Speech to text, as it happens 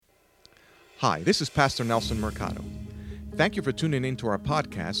Hi, this is Pastor Nelson Mercado. Thank you for tuning in to our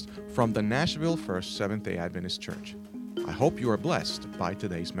podcast from the Nashville First Seventh-day Adventist Church. I hope you are blessed by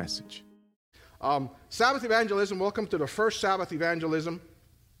today's message. Sabbath evangelism. Welcome to the first Sabbath evangelism.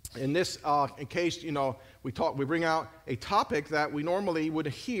 In this, in case we bring out a topic that we normally would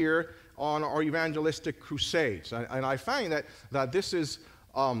hear on our evangelistic crusades, and I find that this is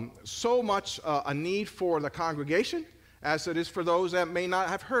so much a need for the congregation as it is for those that may not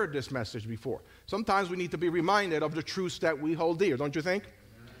have heard this message before. Sometimes we need to be reminded of the truths that we hold dear, don't you think?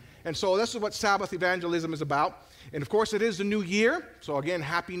 And so this is what Sabbath evangelism is about. And of course, it is the new year. So again,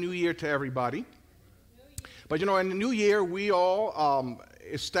 Happy New Year to everybody. But in the new year, we all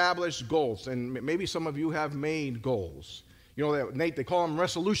establish goals. And maybe some of you have made goals. Nate, they call them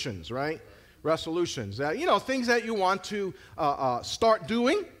resolutions, right? Resolutions. Things that you want to start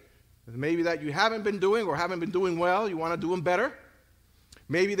doing. Maybe that you haven't been doing or haven't been doing well. You want to do them better.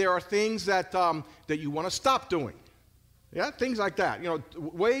 Maybe there are things that you want to stop doing. Yeah, things like that.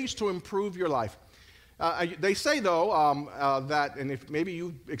 Ways to improve your life. They say, though, that, and if maybe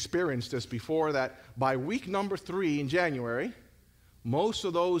you've experienced this before, that by week number 3 in January, most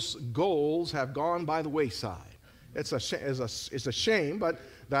of those goals have gone by the wayside. It's a shame, but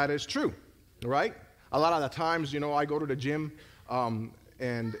that is true, right? A lot of the times, I go to the gym,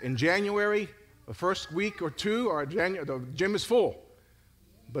 and in January, the first week or two, the gym is full.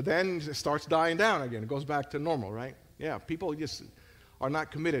 But then it starts dying down again. It goes back to normal, right? Yeah, people just are not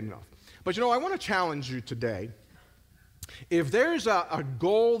committed enough. But I want to challenge you today. If there's a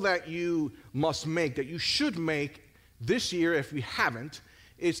goal that you must make, that you should make this year if you haven't,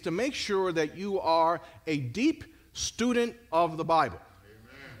 is to make sure that you are a deep student of the Bible.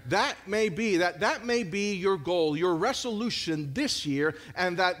 That may be your goal, your resolution this year,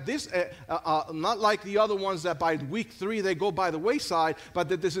 and that this, not like the other ones that by week 3 they go by the wayside, but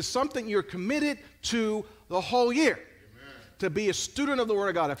that this is something you're committed to the whole year. Amen. To be a student of the Word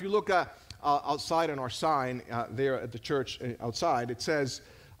of God. If you look outside on our sign there at the church outside, it says,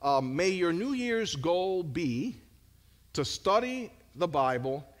 may your New Year's goal be to study the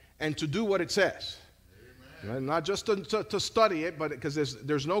Bible and to do what it says. Not just to study it, but because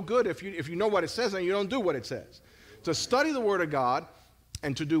there's no good if you know what it says and you don't do what it says. To study the Word of God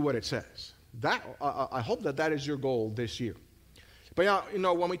and to do what it says. That I hope that is your goal this year. But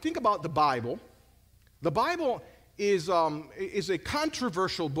when we think about the Bible is a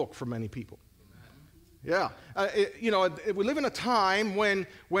controversial book for many people. Yeah, we live in a time when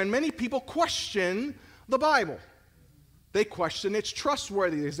many people question the Bible. They question its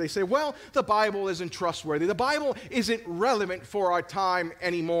trustworthiness. They say, well, the Bible isn't trustworthy. The Bible isn't relevant for our time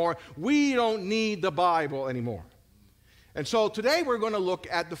anymore. We don't need the Bible anymore. And so today we're going to look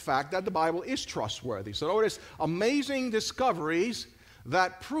at the fact that the Bible is trustworthy. So notice amazing discoveries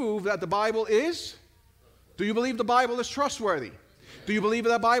that prove that the Bible is. Do you believe the Bible is trustworthy? Do you believe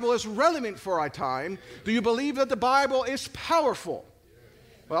that the Bible is relevant for our time? Do you believe that the Bible is powerful?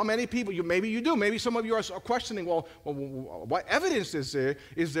 Well, many people, maybe you do. Maybe some of you are questioning, well, what evidence is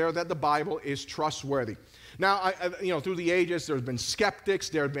there that the Bible is trustworthy? Now, through the ages, there's been skeptics.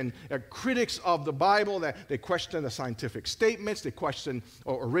 There have been critics of the Bible that they question the scientific statements. They question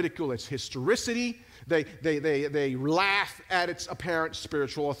or ridicule its historicity. They laugh at its apparent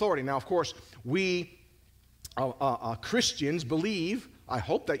spiritual authority. Now, of course, we Christians believe, I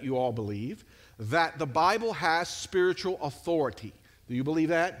hope that you all believe, that the Bible has spiritual authority. Do you believe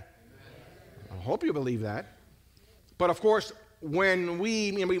that? I hope you believe that. But of course, when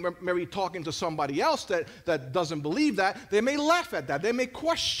we may be talking to somebody else that doesn't believe that, they may laugh at that. They may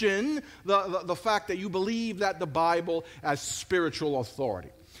question the fact that you believe that the Bible has spiritual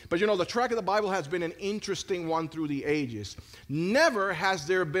authority. But the track of the Bible has been an interesting one through the ages. Never has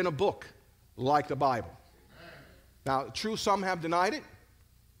there been a book like the Bible. Now, true, some have denied it.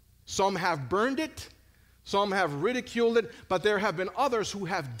 Some have burned it. Some have ridiculed it, but there have been others who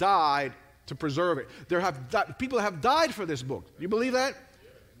have died to preserve it. People have died for this book. Do you believe that?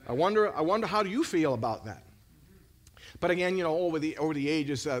 I wonder how do you feel about that? But again, over the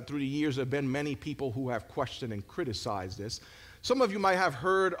ages, through the years, there have been many people who have questioned and criticized this. Some of you might have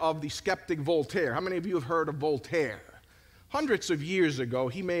heard of the skeptic Voltaire. How many of you have heard of Voltaire? Hundreds of years ago,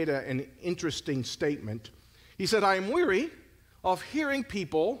 he made an interesting statement. He said, I am weary of hearing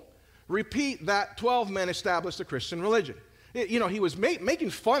people repeat that 12 men established the Christian religion. He was making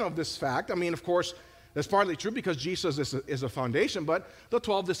fun of this fact. Of course, that's partly true because Jesus is a foundation, but the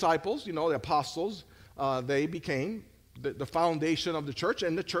 12 disciples, the apostles, they became the foundation of the church,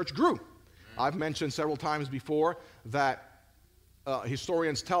 and the church grew. I've mentioned several times before that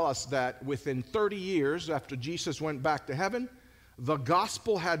historians tell us that within 30 years after Jesus went back to heaven, the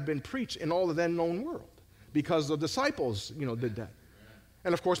gospel had been preached in all the then known world because the disciples, did that.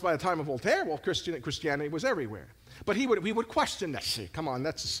 And of course, by the time of Voltaire, well, Christianity was everywhere. But he would question that. Come on,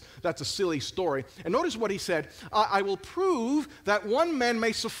 that's a silly story. And notice what he said: I will prove that one man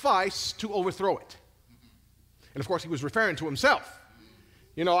may suffice to overthrow it. And of course, he was referring to himself.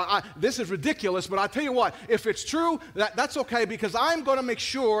 This is ridiculous, but I tell you what, if it's true, that's okay, because I'm going to make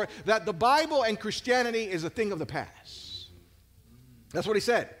sure that the Bible and Christianity is a thing of the past. That's what he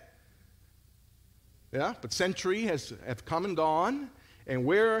said. Yeah, but centuries have come and gone, and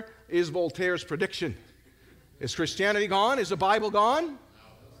where is Voltaire's prediction? Is Christianity gone? Is the Bible gone?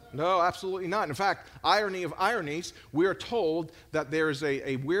 No, absolutely not. In fact, irony of ironies, we are told that there is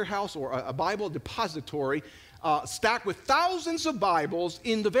a warehouse or a Bible depository stacked with thousands of Bibles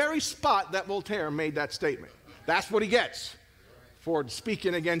in the very spot that Voltaire made that statement. That's what he gets for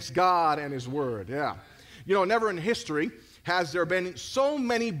speaking against God and His Word. Yeah. Never in history has there been so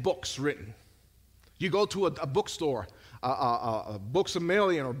many books written. You go to a bookstore, Books A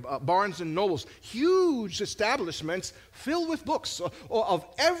Million or Barnes & Nobles, huge establishments filled with books of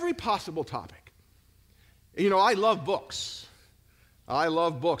every possible topic. I love books. I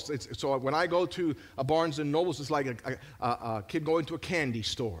love books. So when I go to a Barnes & Nobles, it's like a kid going to a candy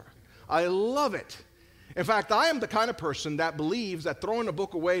store. I love it. In fact, I am the kind of person that believes that throwing a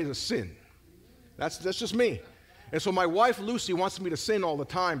book away is a sin. That's just me. And so my wife, Lucy, wants me to sin all the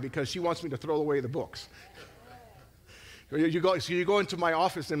time because she wants me to throw away the books. You go into my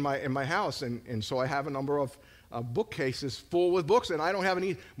office in my house, and so I have a number of bookcases full with books, and I don't have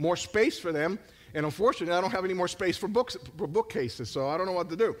any more space for them. And unfortunately, I don't have any more space for bookcases, so I don't know what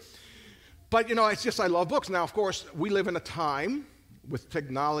to do. But, it's just I love books. Now, of course, we live in a time with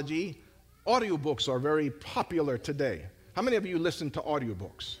technology. Audiobooks are very popular today. How many of you listen to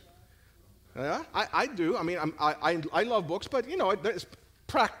audiobooks? Yeah, I do. I mean, I love books, but, it's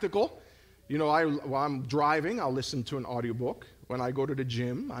practical. While I'm driving, I'll listen to an audiobook. When I go to the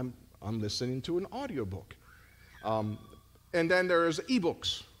gym, I'm listening to an audiobook. And then there's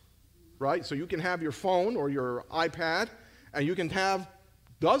ebooks, right? So you can have your phone or your iPad, and you can have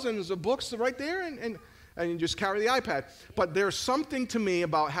dozens of books right there, and you just carry the iPad. But there's something to me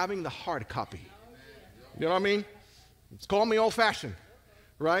about having the hard copy. You know what I mean? It's called me old-fashioned.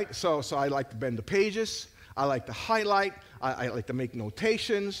 Right? So I like to bend the pages. I like to highlight. I like to make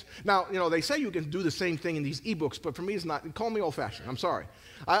notations. Now, they say you can do the same thing in these ebooks, but for me, it's not. Call me old-fashioned. I'm sorry.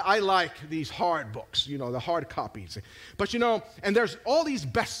 I like these hard books, the hard copies. But, and there's all these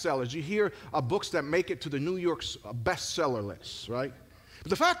bestsellers. You hear books that make it to the New York's bestseller list, right?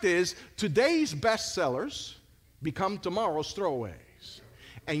 But the fact is, today's bestsellers become tomorrow's throwaways.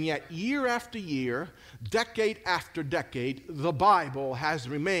 And yet, year after year, decade after decade, the Bible has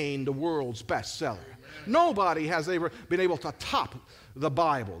remained the world's bestseller. Nobody has ever been able to top the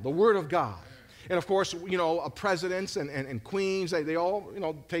Bible, the Word of God. And of course, presidents and queens, they all,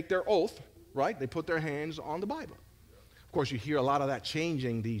 take their oath, right? They put their hands on the Bible. Of course, you hear a lot of that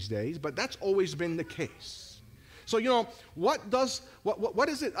changing these days, but that's always been the case. So, what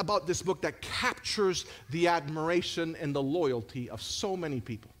is it about this book that captures the admiration and the loyalty of so many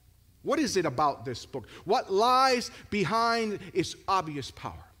people? What is it about this book? What lies behind its obvious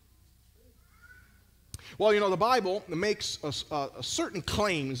power? Well, the Bible makes certain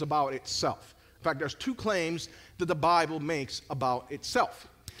claims about itself. In fact, there's two claims that the Bible makes about itself.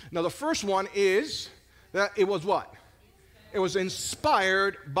 Now, the first one is that it was what? It was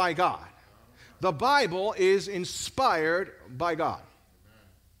inspired by God. The Bible is inspired by God.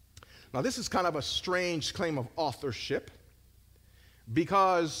 Now, this is kind of a strange claim of authorship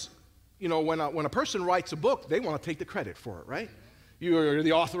because, when a person writes a book, they want to take the credit for it, right? You're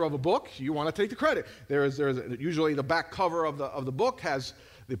the author of a book, you want to take the credit. There's usually the back cover of the book has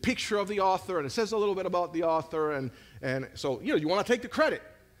the picture of the author, and it says a little bit about the author, and so, you want to take the credit.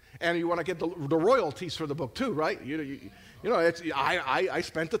 And you want to get the royalties for the book too, right? I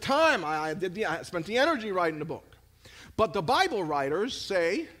spent the time, I spent the energy writing the book. But the Bible writers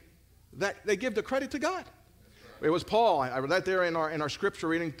say that they give the credit to God. It was Paul. I read that there in our scripture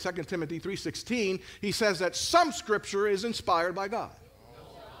reading, 2 Timothy 3:16. He says that some scripture is inspired by God.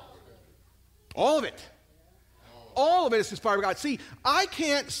 All of it. All of it is inspired by God. See, I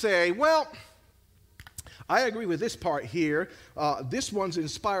can't say, well, I agree with this part here. This one's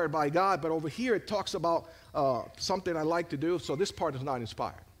inspired by God, but over here it talks about something I like to do, so this part is not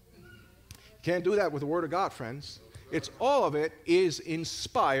inspired. You can't do that with the Word of God, friends. All of it is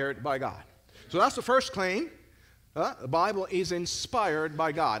inspired by God. So that's the first claim. The Bible is inspired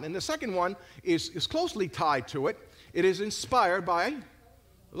by God. And the second one is closely tied to it. It is inspired by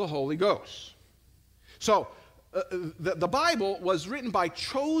the Holy Ghost. So the Bible was written by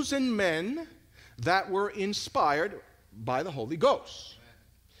chosen men that were inspired by the Holy Ghost.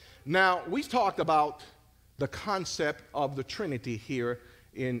 Now, we've talked about the concept of the Trinity here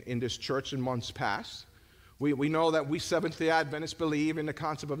in this church in months past. We know that we Seventh-day Adventists believe in the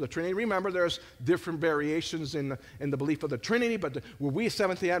concept of the Trinity. Remember, there's different variations in the belief of the Trinity, but we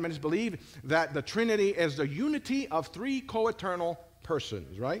Seventh-day Adventists believe that the Trinity is the unity of three co-eternal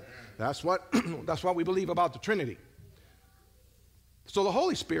persons, right? That's what we believe about the Trinity. So the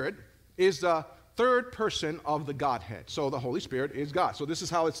Holy Spirit is the third person of the Godhead. So the Holy Spirit is God. So this is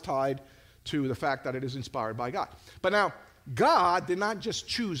how it's tied to the fact that it is inspired by God. But now, God did not just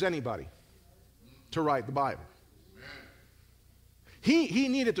choose anybody to write the Bible. He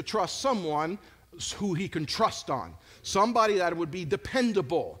needed to trust someone who he can trust on, somebody that would be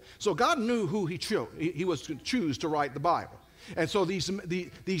dependable. So God knew who he was to choose to write the Bible. And so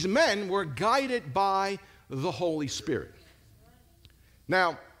these men were guided by the Holy Spirit.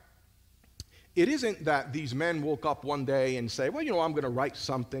 Now, it isn't that these men woke up one day and say, well, I'm going to write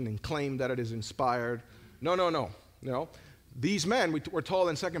something and claim that it is inspired. No. These men, we're told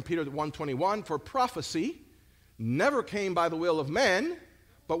in 2 Peter 1:21, for prophecy never came by the will of men,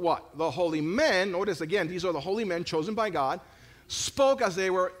 but what? The holy men, notice again, these are the holy men chosen by God, spoke as they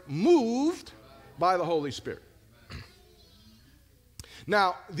were moved by the Holy Spirit.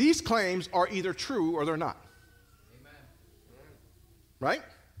 Now, these claims are either true or they're not. Right?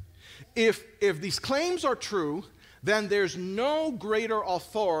 If these claims are true, then there's no greater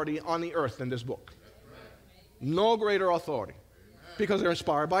authority on the earth than this book. No greater authority. Because they're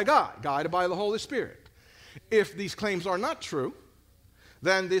inspired by God, guided by the Holy Spirit. If these claims are not true,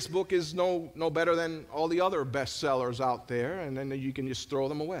 then this book is no better than all the other bestsellers out there, and then you can just throw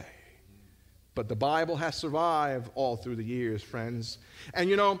them away. But the Bible has survived all through the years, friends.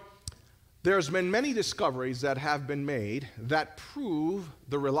 And there's been many discoveries that have been made that prove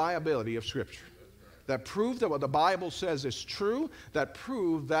the reliability of Scripture. That prove that what the Bible says is true, that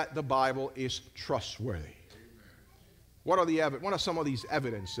prove that the Bible is trustworthy. What are some of these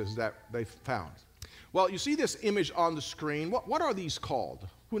evidences that they've found? Well, you see this image on the screen. What are these called?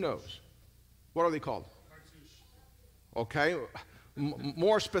 Who knows? What are they called? Okay.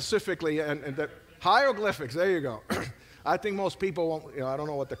 More specifically, and the hieroglyphics. There you go. I think most people won't, I don't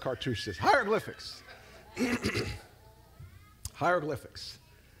know what the cartouche is. Hieroglyphics. Hieroglyphics.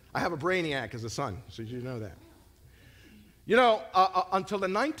 I have a brainiac as a son, so you know that. Until the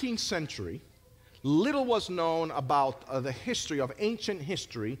 19th century, little was known about the history of ancient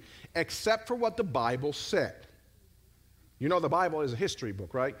history except for what the Bible said. The Bible is a history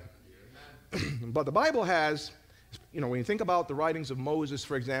book, right? But the Bible has, when you think about the writings of Moses,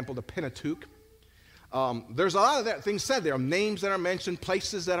 for example, the Pentateuch, there's a lot of that things said there, names that are mentioned,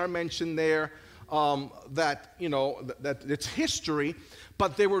 places that are mentioned there, that it's history,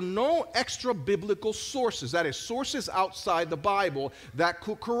 but there were no extra biblical sources, that is, sources outside the Bible that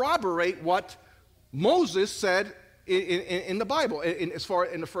could corroborate what Moses said in the Bible, as far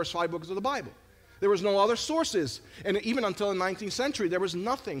in the first 5 books of the Bible. There was no other sources. And even until the 19th century, there was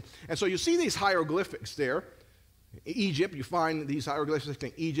nothing. And so you see these hieroglyphics there. Egypt, you find these hieroglyphics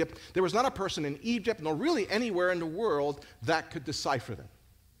in Egypt. There was not a person in Egypt, nor really anywhere in the world, that could decipher them.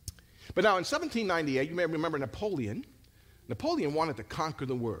 But now in 1798, you may remember Napoleon. Napoleon wanted to conquer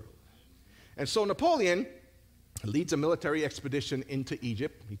the world. And so Napoleon leads a military expedition into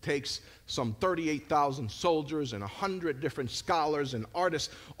Egypt. He takes some 38,000 soldiers and 100 different scholars and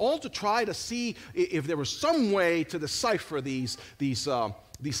artists, all to try to see if there was some way to decipher these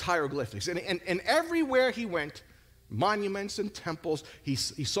hieroglyphics. And everywhere he went, monuments and temples, he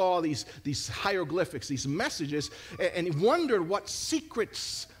saw these hieroglyphics, these messages, and he wondered what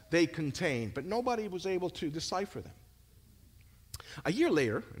secrets they contained, but nobody was able to decipher them. A year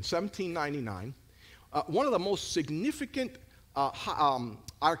later, in 1799, one of the most significant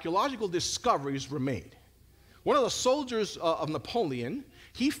archaeological discoveries were made. One of the soldiers of Napoleon,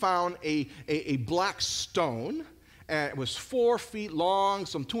 he found a black stone, and it was 4 feet long,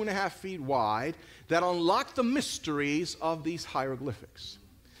 some 2.5 feet wide, that unlocked the mysteries of these hieroglyphics.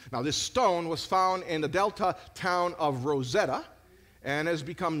 Now, this stone was found in the Delta town of Rosetta, and has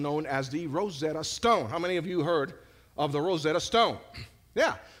become known as the Rosetta Stone. How many of you heard of the Rosetta Stone?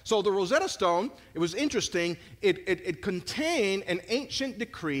 Yeah. So the Rosetta Stone, it was interesting. It contained an ancient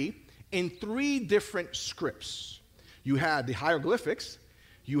decree in 3 different scripts. You had the hieroglyphics,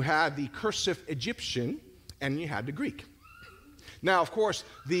 you had the cursive Egyptian, and you had the Greek. Now, of course,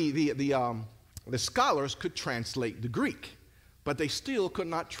 the scholars could translate the Greek, but they still could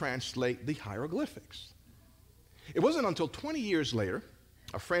not translate the hieroglyphics. It wasn't until 20 years later,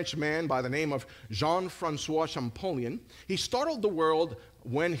 a French man by the name of Jean-Francois Champollion. He startled the world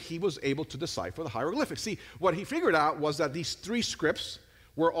when he was able to decipher the hieroglyphics. See, what he figured out was that these three scripts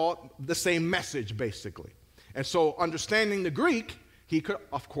were all the same message, basically. And so, understanding the Greek, he could,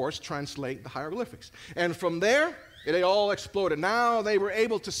 of course, translate the hieroglyphics. And from there, it all exploded. Now they were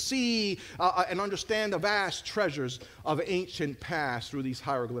able to see and understand the vast treasures of ancient past through these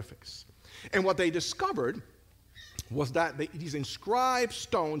hieroglyphics. And what they discovered was that these inscribed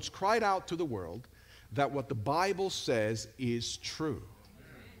stones cried out to the world that what the Bible says is true.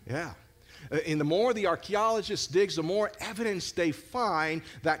 Yeah. And the more the archaeologist digs, the more evidence they find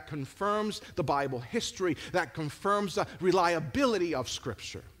that confirms the Bible history, that confirms the reliability of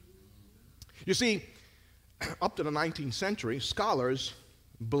Scripture. You see, up to the 19th century, scholars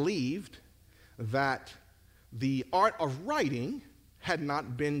believed that the art of writing had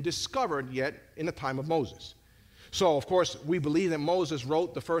not been discovered yet in the time of Moses. So, of course, we believe that Moses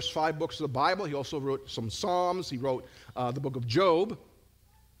wrote the first 5 books of the Bible. He also wrote some Psalms. He wrote the book of Job.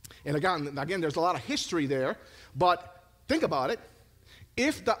 And again, there's a lot of history there. But think about it.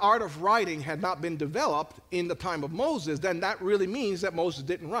 If the art of writing had not been developed in the time of Moses, then that really means that Moses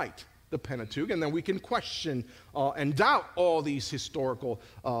didn't write the Pentateuch. And then we can question and doubt all these historical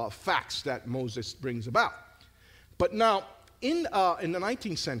facts that Moses brings about. But now, in the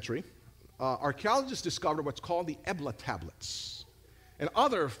 19th century, archaeologists discovered what's called the Ebla tablets and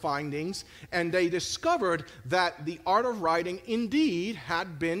other findings, and they discovered that the art of writing indeed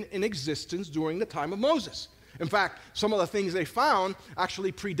had been in existence during the time of Moses. In fact, some of the things they found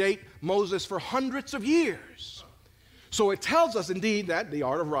actually predate Moses for hundreds of years. So it tells us indeed that the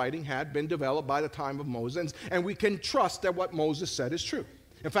art of writing had been developed by the time of Moses, and we can trust that what Moses said is true.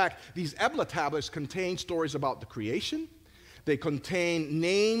 In fact, these Ebla tablets contain stories about the creation. They contain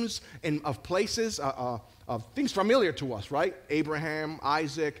names of places, of things familiar to us, right? Abraham,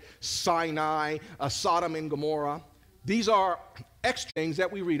 Isaac, Sinai, Sodom and Gomorrah. These are extra things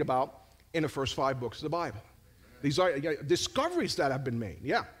that we read about in the first 5 books of the Bible. These are discoveries that have been made,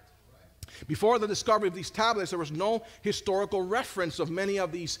 yeah. Before the discovery of these tablets, there was no historical reference of many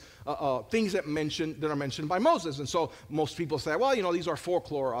of these things that are mentioned by Moses. And so most people say, well, these are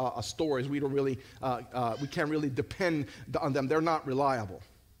folklore stories. We can't really depend on them. They're not reliable.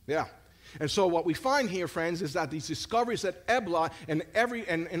 Yeah. And so what we find here, friends, is that these discoveries at Ebla and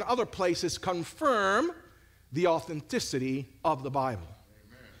in other places confirm the authenticity of the Bible.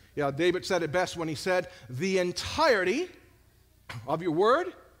 Amen. Yeah, David said it best when he said, the entirety of your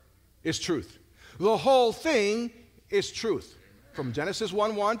word is truth. The whole thing is truth. From Genesis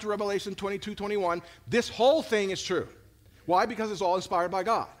 1:1 to Revelation 22:21, this whole thing is true. Why? Because it's all inspired by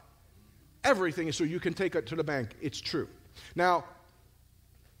God. Everything is true. You can take it to the bank. It's true. Now,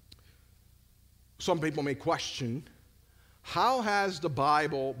 some people may question, how has the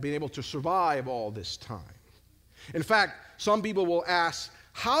Bible been able to survive all this time? In fact, some people will ask,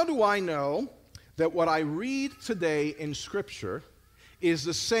 how do I know that what I read today in Scripture is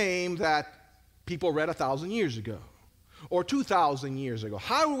the same that people read 1,000 years ago or 2,000 years ago?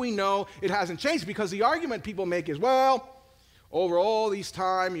 How do we know it hasn't changed? Because the argument people make is, well, over all these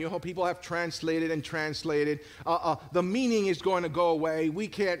time, people have translated and translated. The meaning is going to go away. We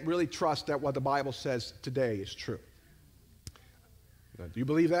can't really trust that what the Bible says today is true. Do you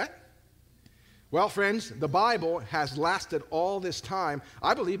believe that? Well, friends, the Bible has lasted all this time.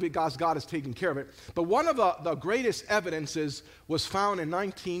 I believe because God has taken care of it. But one of the greatest evidences was found in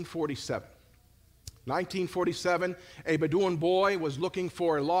 1947. 1947, a Bedouin boy was looking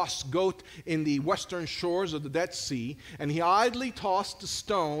for a lost goat in the western shores of the Dead Sea, and he idly tossed a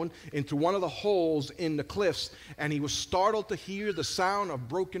stone into one of the holes in the cliffs, and he was startled to hear the sound of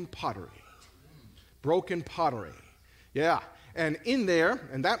broken pottery. Broken pottery. Yeah. And in there,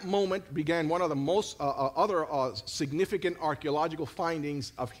 in that moment, began one of the most other significant archaeological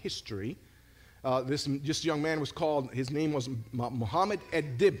findings of history. This young man was called, his name was Muhammad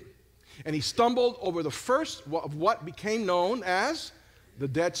Ed-Dib. And he stumbled over the first of what became known as the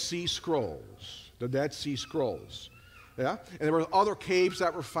Dead Sea Scrolls. The Dead Sea Scrolls. Yeah? And there were other caves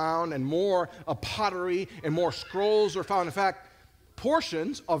that were found, and more pottery, and more scrolls were found. In fact,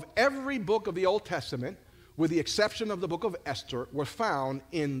 portions of every book of the Old Testament, with the exception of the book of Esther, were found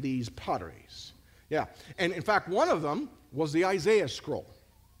in these potteries. Yeah. And in fact, one of them was the Isaiah scroll.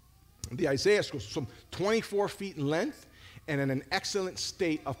 The Isaiah scroll, some 24 feet in length and in an excellent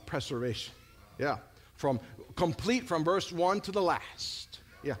state of preservation. Yeah. Complete from verse 1 to the last.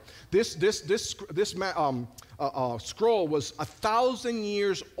 Yeah. This scroll was 1,000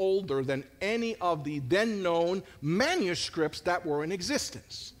 years older than any of the then known manuscripts that were in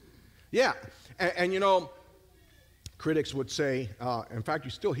existence. Yeah. And critics would say, in fact, you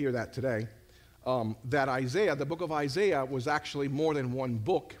still hear that today, that Isaiah, the book of Isaiah, was actually more than one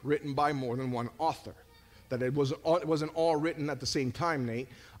book written by more than one author. That it wasn't all written at the same time, Nate.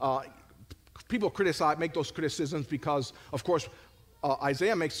 People make those criticisms because, of course,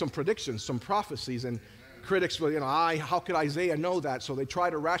 Isaiah makes some predictions, some prophecies, and critics will, how could Isaiah know that? So they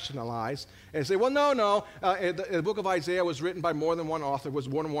try to rationalize and say, well, no, the book of Isaiah was written by more than one author, was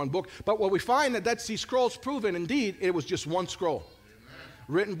more than one book. But what we find that Dead Sea Scrolls prove, and indeed, it was just one scroll,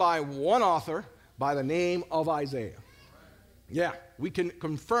 written by one author by the name of Isaiah. Yeah, we can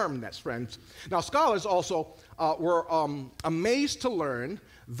confirm that, friends. Now, scholars also were amazed to learn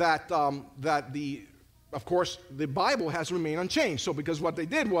that of course, the Bible has remained unchanged. So because what they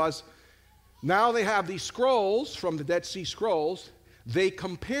did was, now they have these scrolls from the Dead Sea Scrolls. They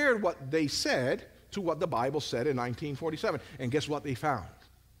compared what they said to what the Bible said in 1947. And guess what they found?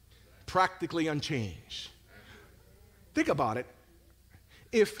 Practically unchanged. Think about it.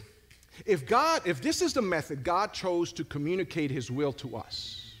 If this is the method God chose to communicate his will to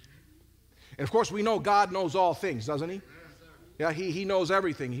us, and of course we know God knows all things, doesn't he? Yeah, he knows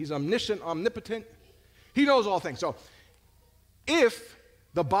everything. He's omniscient, omnipotent. He knows all things. So if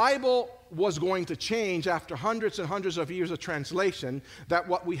the Bible was going to change after hundreds and hundreds of years of translation, that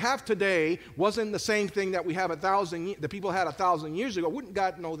what we have today wasn't the same thing that we have the people had 1,000 years ago, wouldn't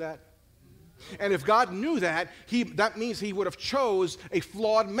God know that? And if God knew that, that means he would have chose a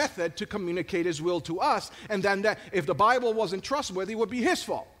flawed method to communicate his will to us, and then that if the Bible wasn't trustworthy, it would be his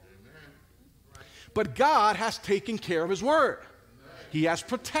fault. But God has taken care of his word. He has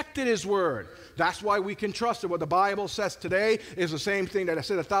protected his word. That's why we can trust it. What the Bible says today is the same thing that it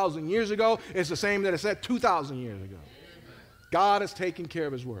said 1,000 years ago. It's the same that it said 2,000 years ago. God has taken care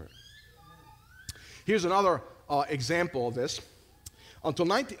of his word. Here's another example of this. Until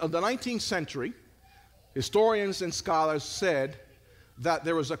the 19th century, historians and scholars said that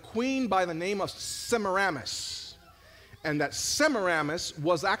there was a queen by the name of Semiramis, and that Semiramis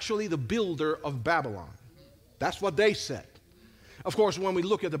was actually the builder of Babylon. That's what they said. Of course, when we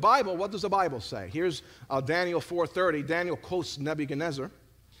look at the Bible, what does the Bible say? Here's Daniel 4:30. Daniel quotes Nebuchadnezzar,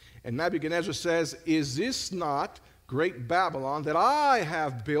 and Nebuchadnezzar says, "Is this not great Babylon that I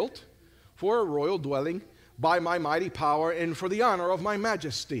have built for a royal dwelling by my mighty power and for the honor of my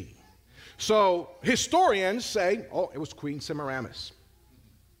majesty?" So historians say, oh, it was Queen Semiramis.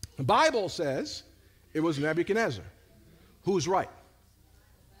 The Bible says it was Nebuchadnezzar. Who's right?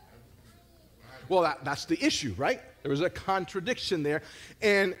 Well, that's the issue, right? There was a contradiction there,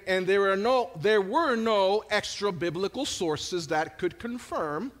 and there were no extra biblical sources that could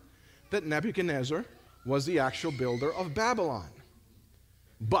confirm that Nebuchadnezzar was the actual builder of Babylon.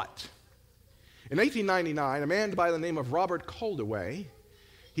 But in 1899, a man by the name of Robert Koldewey,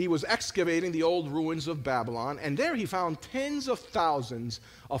 he was excavating the old ruins of Babylon, and there he found tens of thousands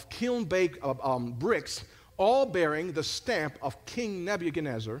of kiln-baked bricks, all bearing the stamp of King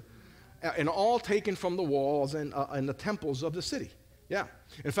Nebuchadnezzar, and all taken from the walls and the temples of the city. Yeah.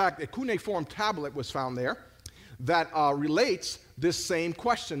 In fact, a cuneiform tablet was found there that relates this same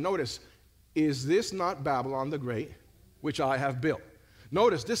question. Notice, is this not Babylon the Great, which I have built?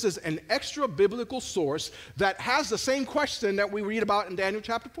 Notice, this is an extra biblical source that has the same question that we read about in Daniel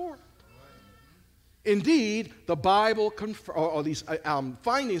chapter 4. Indeed, the Bible these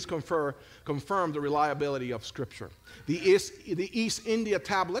findings confirm the reliability of Scripture. The East India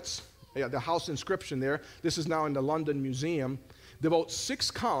tablets, the house inscription there, this is now in the London Museum, devote 6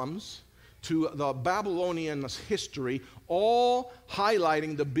 columns to the Babylonian history, all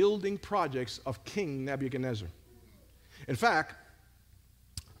highlighting the building projects of King Nebuchadnezzar. In fact,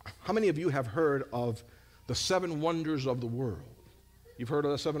 how many of you have heard of the 7 wonders of the world? You've heard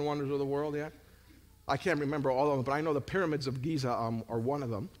of the 7 wonders of the world yet? I can't remember all of them, but I know the pyramids of Giza are one of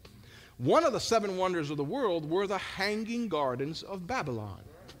them. One of the 7 wonders of the world were the Hanging Gardens of Babylon.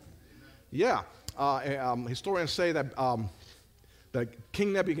 Yeah, historians say that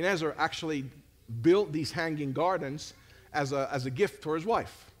King Nebuchadnezzar actually built these hanging gardens as a gift for his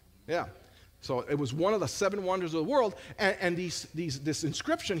wife. Yeah, so it was one of the 7 wonders of the world, and this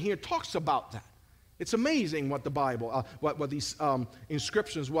inscription here talks about that. It's amazing what the Bible, what these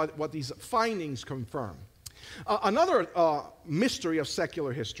inscriptions, what these findings confirm. Another mystery of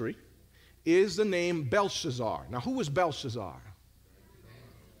secular history is the name Belshazzar. Now, who was Belshazzar?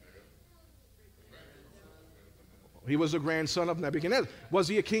 He was the grandson of Nebuchadnezzar. Was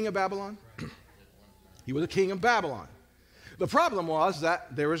he a king of Babylon? He was a king of Babylon. The problem was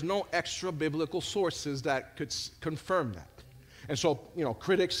that there is no extra biblical sources that could confirm that. And so,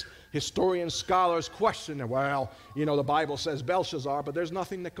 critics, historians, scholars question that, well, the Bible says Belshazzar, but there's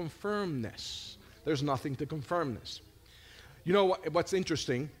nothing to confirm this. There's nothing to confirm this. You know what's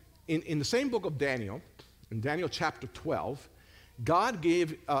interesting? In the same book of Daniel, in Daniel chapter 12, God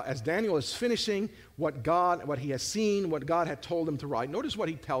gave, as Daniel is finishing what he has seen, what God had told him to write, notice what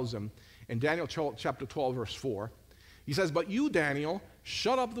he tells him in Daniel chapter 12, verse 4. He says, "But you, Daniel,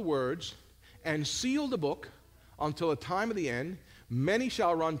 shut up the words and seal the book until the time of the end. Many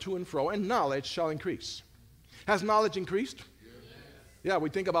shall run to and fro, and knowledge shall increase." Has knowledge increased? Yes. Yeah, we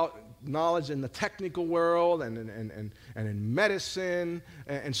think about knowledge in the technical world and in medicine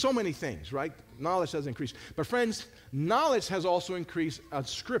and so many things, right? Knowledge has increased. But friends, knowledge has also increased on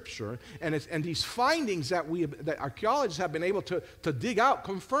Scripture, and these findings that archaeologists have been able to dig out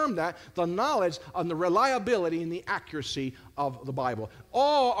confirm that the knowledge on the reliability and the accuracy of the Bible.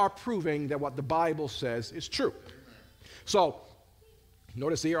 All are proving that what the Bible says is true. So,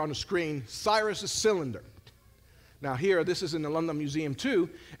 notice here on the screen, Cyrus's cylinder. Now here, this is in the London Museum too,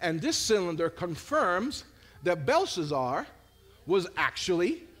 and this cylinder confirms that Belshazzar was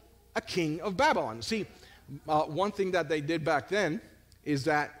actually a king of Babylon. See, one thing that they did back then is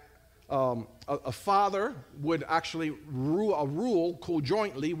that a father would actually rule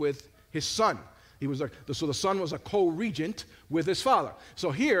co-jointly with his son. So the son was a co-regent with his father.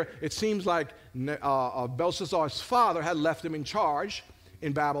 So here, it seems like Belshazzar's father had left him in charge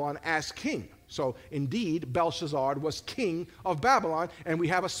in Babylon as king. So indeed, Belshazzar was king of Babylon, and we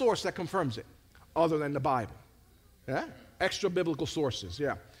have a source that confirms it, other than the Bible. Yeah? Extra biblical sources,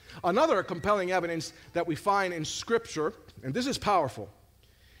 yeah. Another compelling evidence that we find in Scripture, and this is powerful,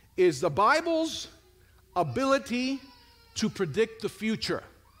 is the Bible's ability to predict the future.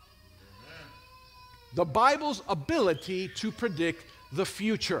 The Bible's ability to predict the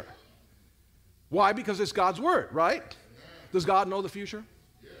future. Why? Because it's God's word, right? Does God know the future?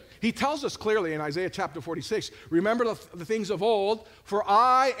 He tells us clearly in Isaiah chapter 46, "Remember the things of old, for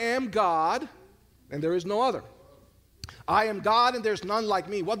I am God, and there is no other. I am God, and there's none like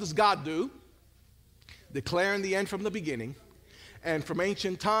me." What does God do? Declaring the end from the beginning, and from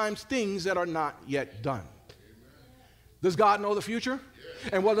ancient times, things that are not yet done. Does God know the future?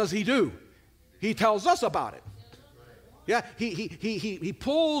 And what does he do? He tells us about it. Yeah, he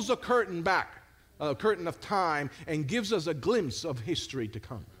pulls the curtain back, a curtain of time, and gives us a glimpse of history to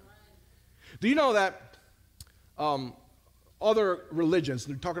come. Do you know that other religions,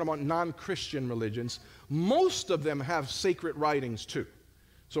 they're talking about non-Christian religions, most of them have sacred writings too.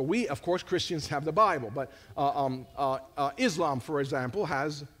 So we, of course, Christians have the Bible, but Islam, for example,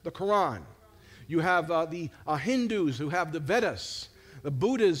 has the Quran. You have the Hindus who have the Vedas, the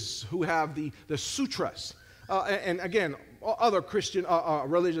Buddhists who have the sutras. And again, other Christian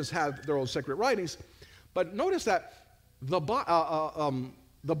religions have their own sacred writings. But notice that the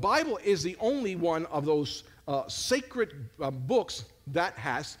Bible is the only one of those sacred books that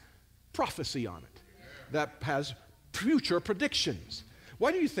has prophecy on it, that has future predictions.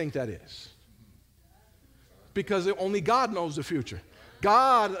 Why do you think that is? Because only God knows the future.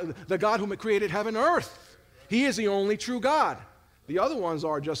 God, the God who created heaven and earth, he is the only true God. The other ones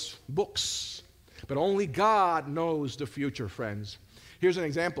are just books. But only God knows the future, friends. Here's an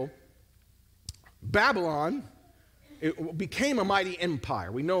example. Babylon, it became a mighty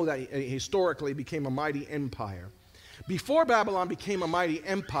empire. We know that historically it became a mighty empire. Before Babylon became a mighty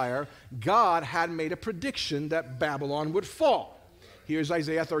empire, God had made a prediction that Babylon would fall. Here's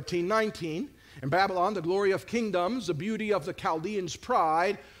Isaiah 13:19. "In Babylon, the glory of kingdoms, the beauty of the Chaldeans'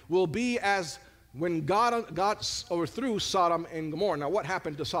 pride, will be as when God overthrew Sodom and Gomorrah." Now, what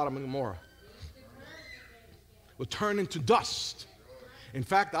happened to Sodom and Gomorrah? Will turn into dust. In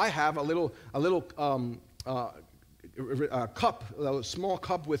fact, I have a little cup, a small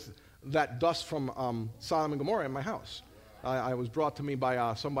cup with that dust from Sodom and Gomorrah in my house. I was brought to me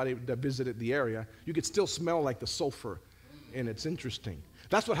by somebody that visited the area. You could still smell like the sulfur, and it's interesting.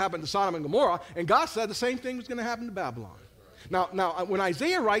 That's what happened to Sodom and Gomorrah, and God said the same thing was going to happen to Babylon. Now, when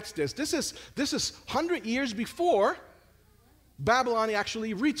Isaiah writes this is 100 years before Babylon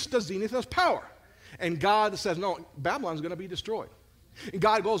actually reached the zenith of power. And God says, no, Babylon's going to be destroyed. And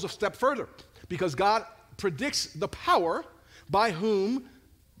God goes a step further, because God predicts the power by whom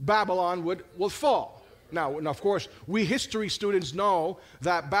Babylon will fall. Now, of course, we history students know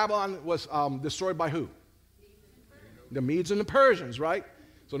that Babylon was destroyed by who? The Medes and the Persians, right?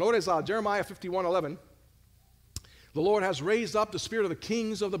 So notice Jeremiah 51:11. "The Lord has raised up the spirit of the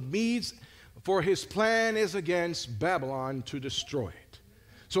kings of the Medes, for his plan is against Babylon to destroy it."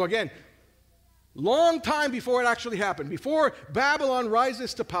 So again, long time before it actually happened, before Babylon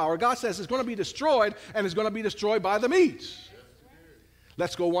rises to power, God says it's going to be destroyed, and it's going to be destroyed by the Medes.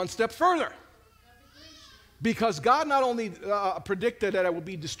 Let's go one step further. Because God not only predicted that it would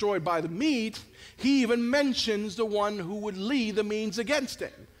be destroyed by the Medes, he even mentions the one who would lead the Medes against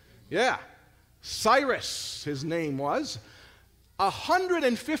it. Yeah. Cyrus, his name was.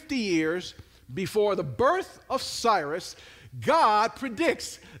 150 years before the birth of Cyrus, God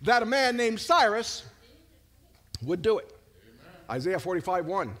predicts that a man named Cyrus would do it. Amen. Isaiah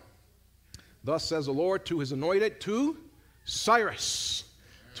 45:1. Thus says the Lord to his anointed, to Cyrus,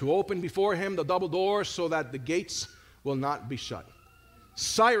 to open before him the double doors so that the gates will not be shut.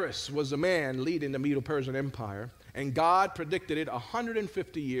 Cyrus was the man leading the Medo-Persian Empire, and God predicted it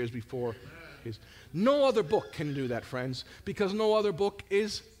 150 years before his. No other book can do that, friends, because no other book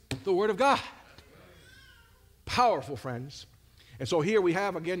is the Word of God. Powerful, friends. And so here we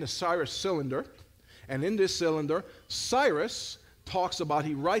have again the Cyrus cylinder, and in this cylinder, Cyrus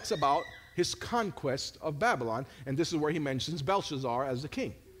he writes about his conquest of Babylon, and this is where he mentions Belshazzar as the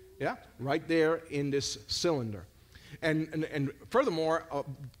king. Yeah, right there in this cylinder. And furthermore,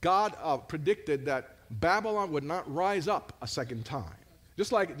 God predicted that Babylon would not rise up a second time.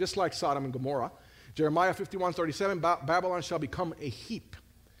 Just like Sodom and Gomorrah. Jeremiah 51:37, Babylon shall become a heap.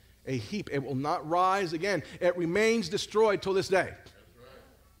 A heap. It will not rise again. It remains destroyed till this day. That's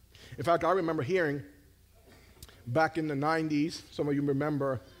right. In fact, I remember hearing back in the 90s, some of you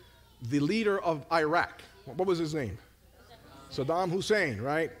remember, the leader of Iraq. What was his name? Saddam Hussein,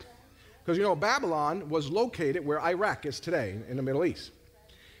 right? Because, Babylon was located where Iraq is today, in the Middle East.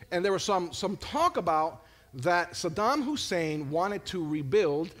 And there was some talk about that Saddam Hussein wanted to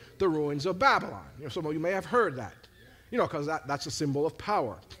rebuild the ruins of Babylon. Some of you may have heard that, because that's a symbol of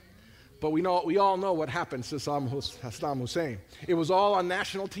power. But we all know what happened to Saddam Hussein. It was all on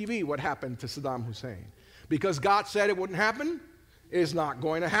national TV what happened to Saddam Hussein. Because God said it wouldn't happen, it's not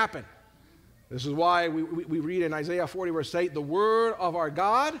going to happen. This is why we read in Isaiah 40 verse 8, the word of our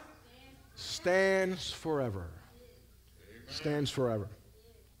God stands forever. Stands forever.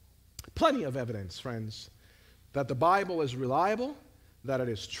 Plenty of evidence, friends, that the Bible is reliable, that it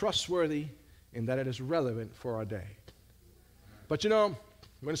is trustworthy, and that it is relevant for our day. But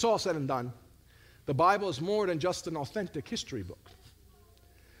when it's all said and done, the Bible is more than just an authentic history book.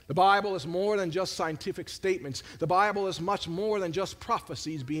 The Bible is more than just scientific statements. The Bible is much more than just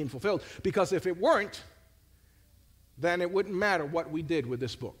prophecies being fulfilled. Because if it weren't, then it wouldn't matter what we did with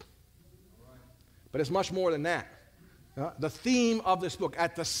this book. But it's much more than that. The theme of this book,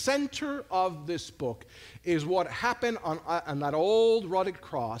 at the center of this book, is what happened on that old rugged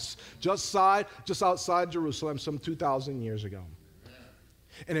cross just outside Jerusalem some 2,000 years ago.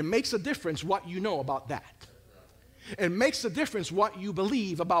 And it makes a difference what you know about that. It makes a difference what you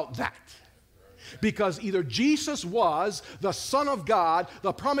believe about that. Because either Jesus was the Son of God,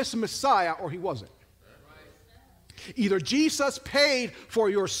 the promised Messiah, or he wasn't. Either Jesus paid for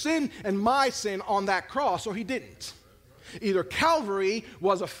your sin and my sin on that cross, or he didn't. Either Calvary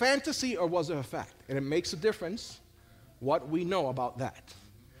was a fantasy or was it a fact. And it makes a difference what we know about that,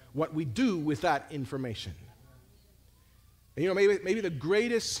 what we do with that information. And maybe the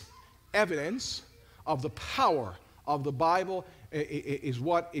greatest evidence of the power of the Bible is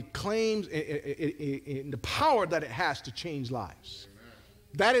what it claims, the power that it has to change lives. Amen.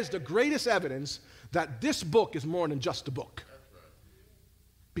 That is the greatest evidence that this book is more than just a book.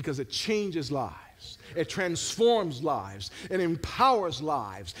 Because it changes lives. It transforms lives. It empowers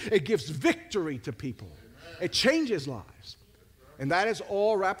lives. It gives victory to people. Amen. It changes lives. And that is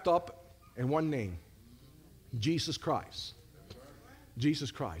all wrapped up in one name, Jesus Christ.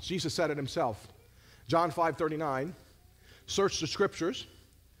 Jesus Christ. Jesus said it himself. John 5:39, search the scriptures,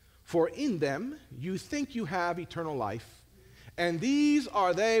 for in them you think you have eternal life, and these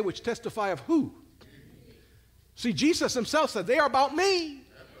are they which testify of who? See, Jesus himself said, they are about me.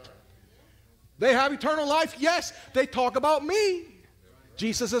 They have eternal life, yes, they talk about me.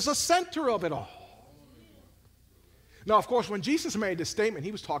 Jesus is the center of it all. Now, of course, when Jesus made this statement,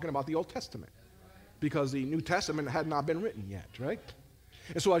 he was talking about the Old Testament, because the New Testament had not been written yet, right?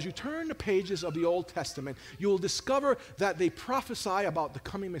 And so as you turn the pages of the Old Testament, you'll discover that they prophesy about the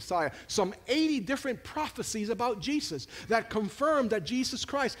coming Messiah. Some 80 different prophecies about Jesus that confirm that Jesus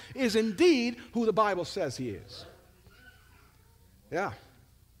Christ is indeed who the Bible says he is. Yeah.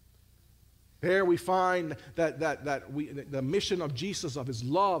 There we find the mission of Jesus, of his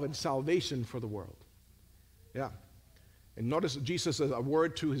love and salvation for the world. Yeah. And notice Jesus says a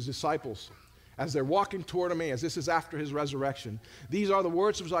word to his disciples as they're walking toward Emmaus. This is after his resurrection. These are the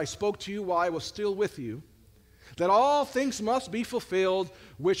words which I spoke to you while I was still with you, that all things must be fulfilled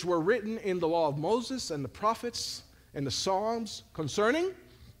which were written in the law of Moses and the prophets and the Psalms concerning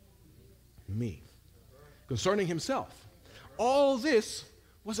me, concerning himself. All this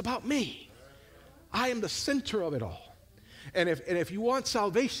was about me. I am the center of it all. And if you want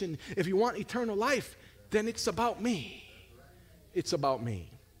salvation, if you want eternal life, then it's about me. It's about me.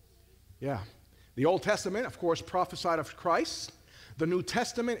 Yeah. The Old Testament, of course, prophesied of Christ. The New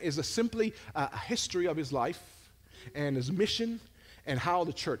Testament is simply a history of his life and his mission and how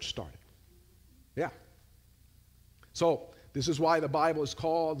the church started. Yeah. So this is why the Bible is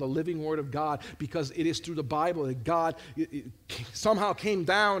called the living Word of God, because it is through the Bible that God somehow came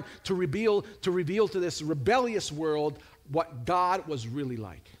down to reveal to this rebellious world what God was really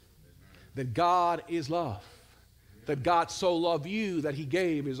like. That God is love. That God so loved you that he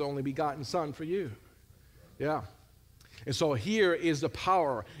gave his only begotten Son for you. Yeah. And so here is the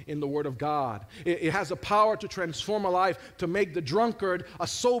power in the Word of God. It has the power to transform a life, to make the drunkard a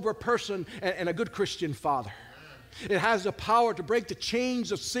sober person and a good Christian father. It has the power to break the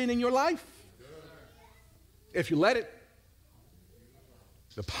chains of sin in your life, if you let it.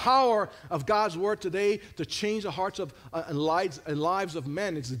 The power of God's Word today to change the hearts of and lives of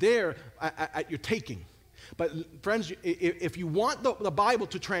men, it's there at your taking. But friends, if you want the Bible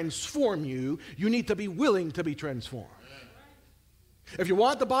to transform you, you need to be willing to be transformed. If you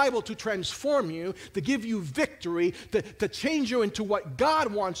want the Bible to transform you, to give you victory, to change you into what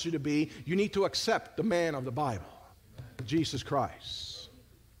God wants you to be, you need to accept the man of the Bible, Jesus Christ.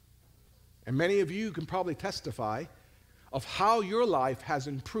 And many of you can probably testify of how your life has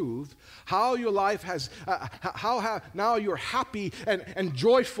improved, how your life has, now you're happy and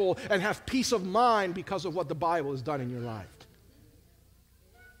joyful and have peace of mind because of what the Bible has done in your life.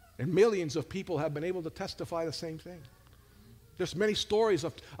 And millions of people have been able to testify the same thing. There's many stories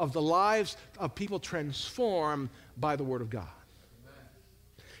of the lives of people transformed by the Word of God.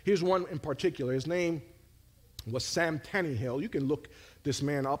 Here's one in particular. His name was Sam Tannehill. You can look this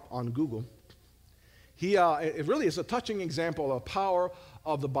man up on Google. It really is a touching example of the power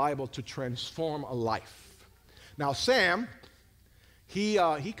of the Bible to transform a life. Now, Sam, he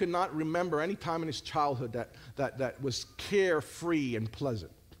could not remember any time in his childhood that was carefree and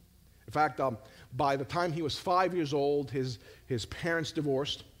pleasant. In fact, by the time he was 5 years old, his parents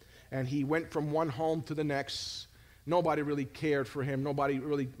divorced, and he went from one home to the next. Nobody really cared for him. Nobody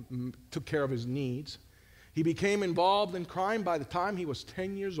really took care of his needs. He became involved in crime by the time he was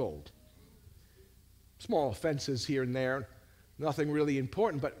 10 years old. Small offenses here and there, nothing really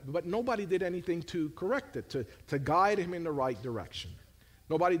important, but nobody did anything to correct it, to guide him in the right direction.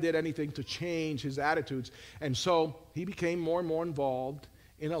 Nobody did anything to change his attitudes, and so he became more and more involved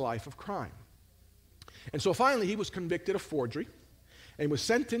in a life of crime. And so finally he was convicted of forgery and was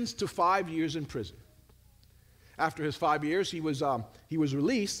sentenced to 5 years in prison. After his 5 years, he was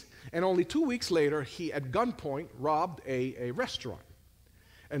released, and only 2 weeks later, he at gunpoint robbed a restaurant.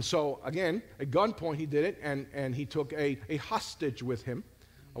 And so, again, at gunpoint he did it, and he took a hostage with him,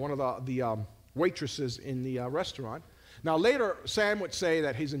 one of the waitresses in the restaurant. Now, later, Sam would say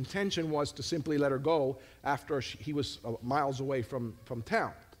that his intention was to simply let her go after he was miles away from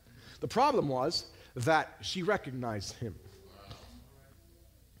town. The problem was that she recognized him.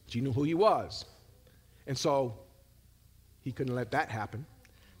 She knew who he was. And so he couldn't let that happen.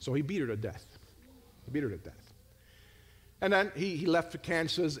 So he beat her to death. And then he left for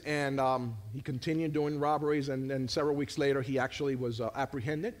Kansas, and he continued doing robberies, and then several weeks later he actually was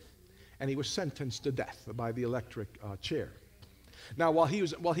apprehended, and he was sentenced to death by the electric chair. Now, while he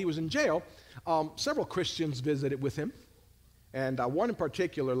was in jail, several Christians visited with him, and one in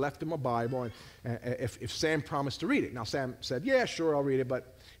particular left him a Bible, and if Sam promised to read it. Now, Sam said, yeah, sure, I'll read it,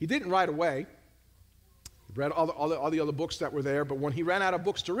 but he didn't right away. He read all the other books that were there, but when he ran out of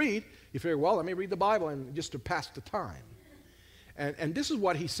books to read, he figured, well, let me read the Bible and just to pass the time. And this is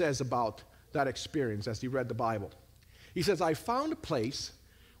what he says about that experience as he read the Bible. He says, I found a place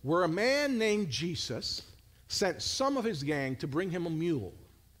where a man named Jesus sent some of his gang to bring him a mule.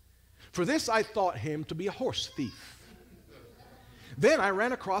 For this I thought him to be a horse thief. Then I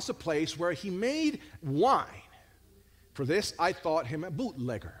ran across a place where he made wine. For this I thought him a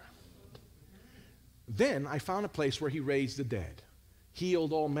bootlegger. Then I found a place where he raised the dead,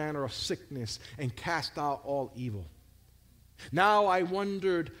 healed all manner of sickness, and cast out all evil. Now I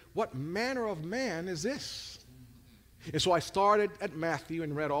wondered, what manner of man is this? And so I started at Matthew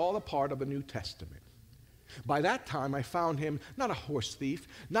and read all the part of the New Testament. By that time I found him not a horse thief,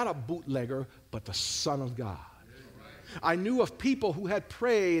 not a bootlegger, but the Son of God. I knew of people who had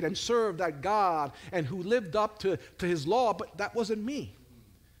prayed and served that God and who lived up to his law, but that wasn't me.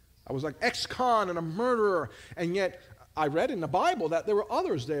 I was like ex-con and a murderer, and yet I read in the Bible that there were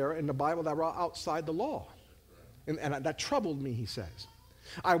others there in the Bible that were outside the law. And that troubled me, he says.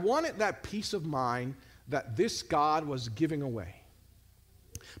 I wanted that peace of mind that this God was giving away.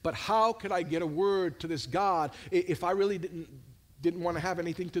 But how could I get a word to this God if I really didn't want to have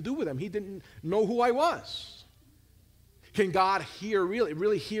anything to do with him? He didn't know who I was. Can God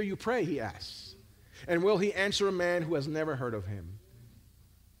really hear you pray, he asks. And will he answer a man who has never heard of him?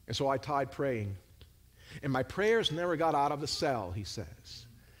 And so I tried praying. And my prayers never got out of the cell, he says.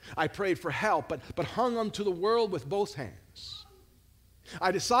 I prayed for help, but hung onto the world with both hands.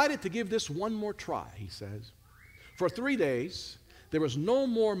 I decided to give this one more try, he says. For 3 days, there was no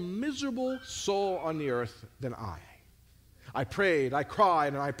more miserable soul on the earth than I. I prayed, I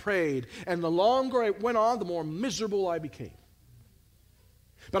cried, and I prayed, and the longer it went on, the more miserable I became.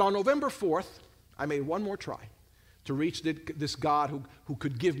 But on November 4th, I made one more try to reach this God who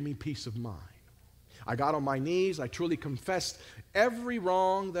could give me peace of mind. I got on my knees. I truly confessed every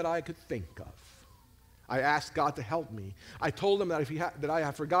wrong that I could think of. I asked God to help me. I told him that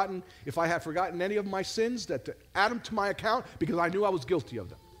if I had forgotten any of my sins, to add them to my account because I knew I was guilty of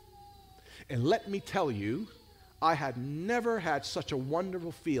them. And let me tell you, I had never had such a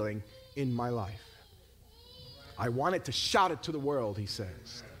wonderful feeling in my life. I wanted to shout it to the world, he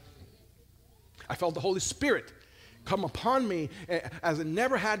says. I felt the Holy Spirit come upon me as it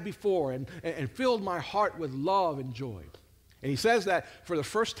never had before and filled my heart with love and joy. And he says that for the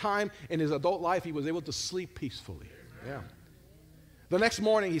first time in his adult life, he was able to sleep peacefully. Yeah. The next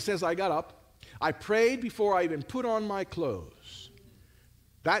morning, he says, I got up. I prayed before I even put on my clothes.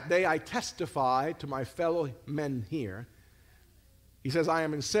 That day, I testified to my fellow men here. He says, I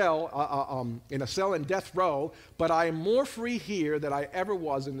am in a cell in death row, but I am more free here than I ever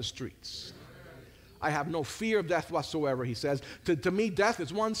was in the streets. I have no fear of death whatsoever, he says. To me, death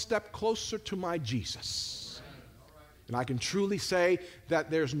is one step closer to my Jesus. And I can truly say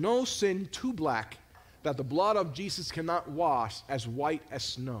that there's no sin too black that the blood of Jesus cannot wash as white as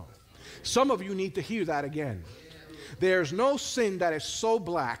snow. Some of you need to hear that again. There's no sin that is so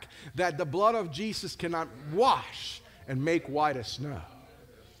black that the blood of Jesus cannot wash and make white as snow.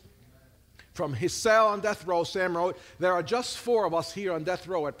 From his cell on death row, Sam wrote, there are just 4 of us here on death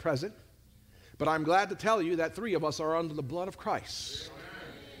row at present. But I'm glad to tell you that 3 of us are under the blood of Christ.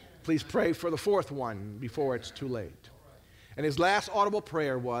 Please pray for the 4th one before it's too late. And his last audible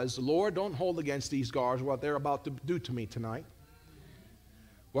prayer was, Lord, don't hold against these guards what they're about to do to me tonight.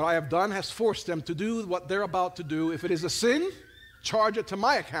 What I have done has forced them to do what they're about to do. If it is a sin, charge it to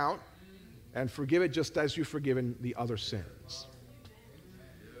my account and forgive it just as you've forgiven the other sins.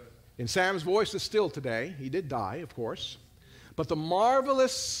 And Sam's voice is still today. He did die, of course. But the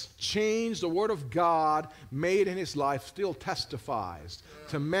marvelous change the Word of God made in his life still testifies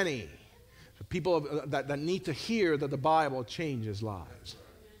to many people that need to hear that the Bible changes lives.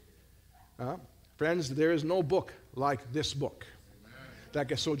 Friends, there is no book like this book that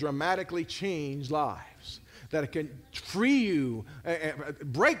can so dramatically change lives, that it can free you,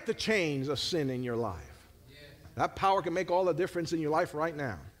 break the chains of sin in your life. That power can make all the difference in your life right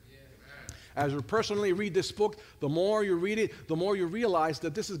now. As you personally read this book, the more you read it, the more you realize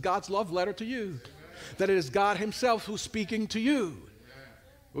that this is God's love letter to you. That it is God himself who's speaking to you.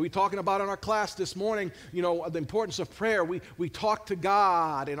 We were talking about in our class this morning, the importance of prayer. We talk to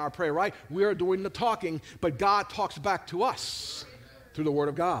God in our prayer, right? We're doing the talking, but God talks back to us through the Word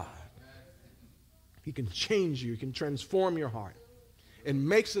of God. He can change you. He can transform your heart. It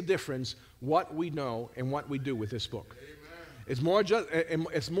makes a difference what we know and what we do with this book. It's more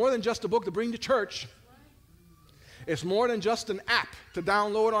than just a book to bring to church. It's more than just an app to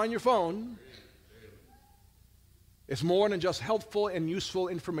download on your phone. It's more than just helpful and useful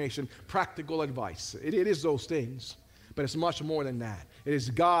information, practical advice. It is those things, but it's much more than that. It is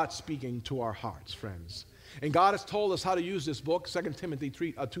God speaking to our hearts, friends. And God has told us how to use this book, 2 Timothy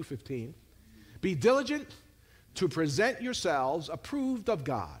 2:15. Be diligent to present yourselves approved of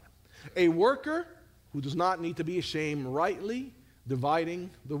God, a worker who does not need to be ashamed, rightly dividing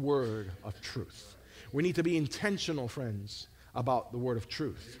the word of truth. We need to be intentional, friends, about the word of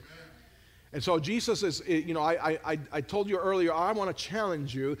truth. And so Jesus is, I told you earlier, I want to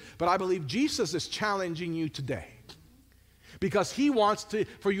challenge you, but I believe Jesus is challenging you today. Because he wants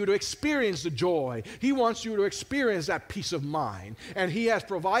for you to experience the joy. He wants you to experience that peace of mind. And he has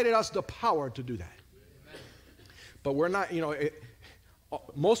provided us the power to do that. But we're not,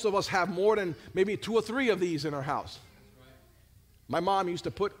 most of us have more than maybe 2 or 3 of these in our house. My mom used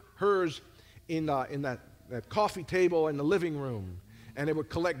to put hers in that coffee table in the living room, and it would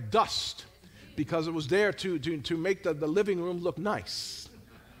collect dust because it was there to make the living room look nice.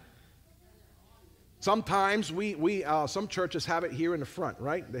 Sometimes some churches have it here in the front,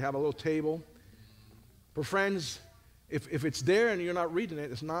 right? They have a little table. But friends, if it's there and you're not reading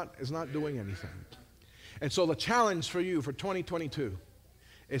it, it's not doing anything. And so the challenge for you for 2022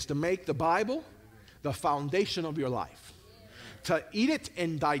 is to make the Bible the foundation of your life, to eat it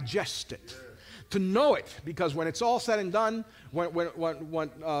and digest it, to know it, because when it's all said and done, when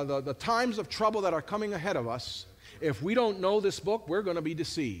the times of trouble that are coming ahead of us, if we don't know this book, we're going to be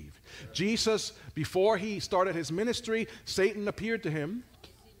deceived. Jesus, before he started his ministry, Satan appeared to him,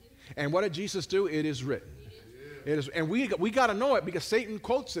 and what did Jesus do? It is written. It is, and we got to know it because Satan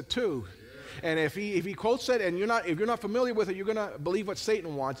quotes it too. And if he quotes it and if you're not familiar with it, you're going to believe what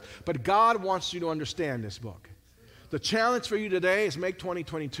Satan wants. But God wants you to understand this book. The challenge for you today is make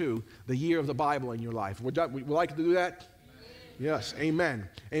 2022 the year of the Bible in your life. Would like to do that? Yes, amen.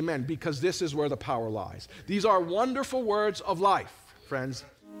 Amen. Because this is where the power lies. These are wonderful words of life, friends.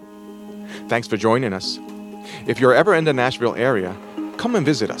 Thanks for joining us. If you're ever in the Nashville area, come and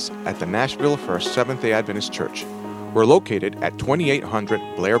visit us at the Nashville First Seventh-day Adventist Church. We're located at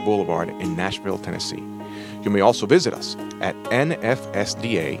 2800 Blair Boulevard in Nashville, Tennessee. You may also visit us at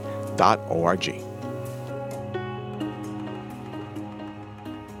nfsda.org.